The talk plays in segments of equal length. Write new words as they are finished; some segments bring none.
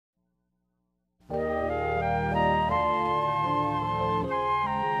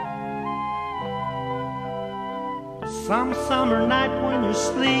Some summer night when you're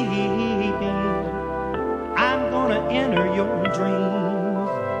sleeping, I'm gonna enter your dreams,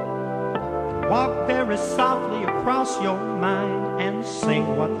 walk very softly across your mind and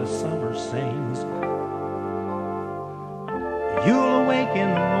sing what the summer sings. You'll awake in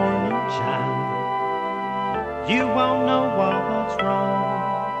the morning, child. You won't know what's wrong.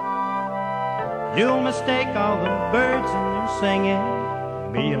 You'll mistake all the birds and they're singing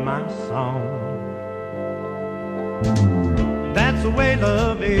me and my song. That's the way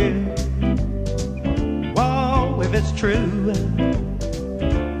love is. Whoa, if it's true.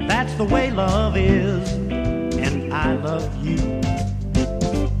 That's the way love is, and I love you.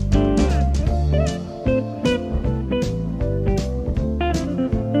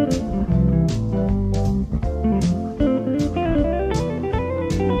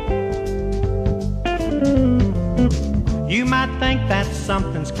 You might think that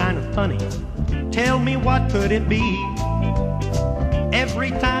something's kind of funny. Tell me, what could it be?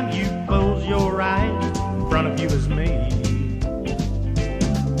 Every time you close your eyes, in front of you is me.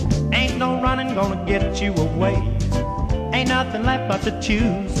 Ain't no running gonna get you away. Ain't nothing left but to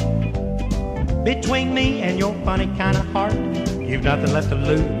choose. Between me and your funny kind of heart, you've nothing left to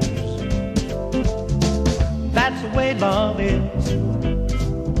lose. That's the way love is.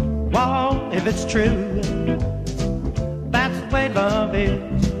 Whoa, if it's true. That's the way love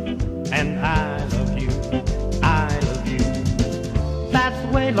is, and I love you, I love you. That's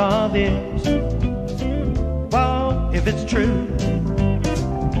the way love is. Whoa, if it's true.